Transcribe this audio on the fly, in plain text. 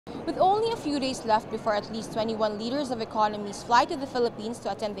With only a few days left before at least 21 leaders of economies fly to the Philippines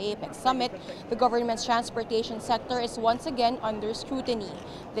to attend the APEC summit, the government's transportation sector is once again under scrutiny.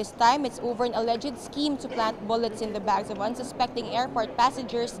 This time, it's over an alleged scheme to plant bullets in the bags of unsuspecting airport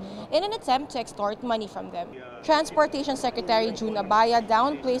passengers in an attempt to extort money from them. Transportation Secretary June Abaya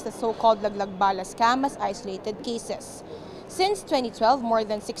downplays the so-called laglag-bala scam as isolated cases. Since 2012, more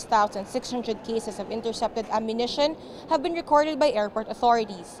than 6,600 cases of intercepted ammunition have been recorded by airport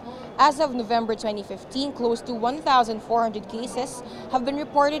authorities. As of November 2015, close to 1,400 cases have been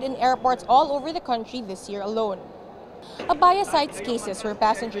reported in airports all over the country this year alone. Abaya cites cases where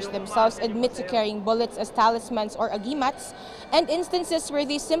passengers themselves admit to carrying bullets as talismans or agimats, and instances where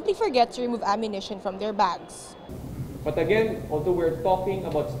they simply forget to remove ammunition from their bags. But again, although we're talking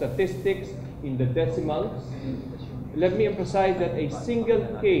about statistics in the decimals, let me emphasize that a single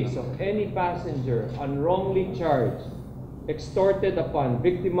case of any passenger unwrongly charged, extorted upon,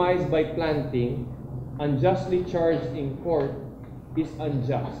 victimized by planting, unjustly charged in court is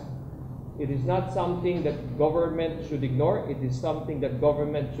unjust. It is not something that government should ignore. It is something that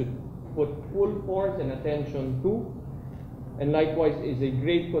government should put full force and attention to, and likewise is a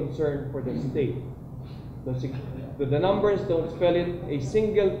great concern for the state. The numbers don't spell it. A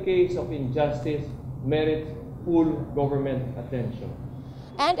single case of injustice merits full government attention.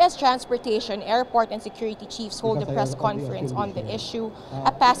 And as transportation, airport, and security chiefs hold a press conference on the issue,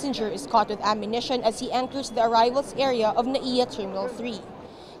 a passenger is caught with ammunition as he enters the arrivals area of NAIA Terminal 3.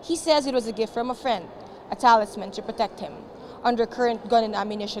 He says it was a gift from a friend, a talisman to protect him. Under current gun and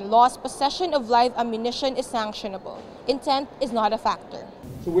ammunition laws, possession of live ammunition is sanctionable. Intent is not a factor.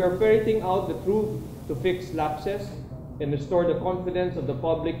 So we are ferreting out the truth to fix lapses and restore the confidence of the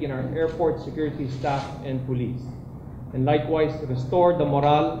public in our airport security staff and police, and likewise restore the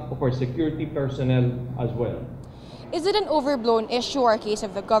morale of our security personnel as well. Is it an overblown issue or a case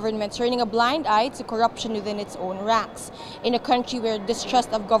of the government turning a blind eye to corruption within its own ranks? In a country where distrust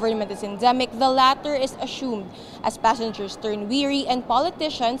of government is endemic, the latter is assumed as passengers turn weary and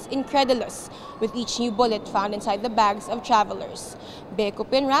politicians incredulous with each new bullet found inside the bags of travelers. Bea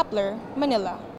Cupin, Rappler, Manila.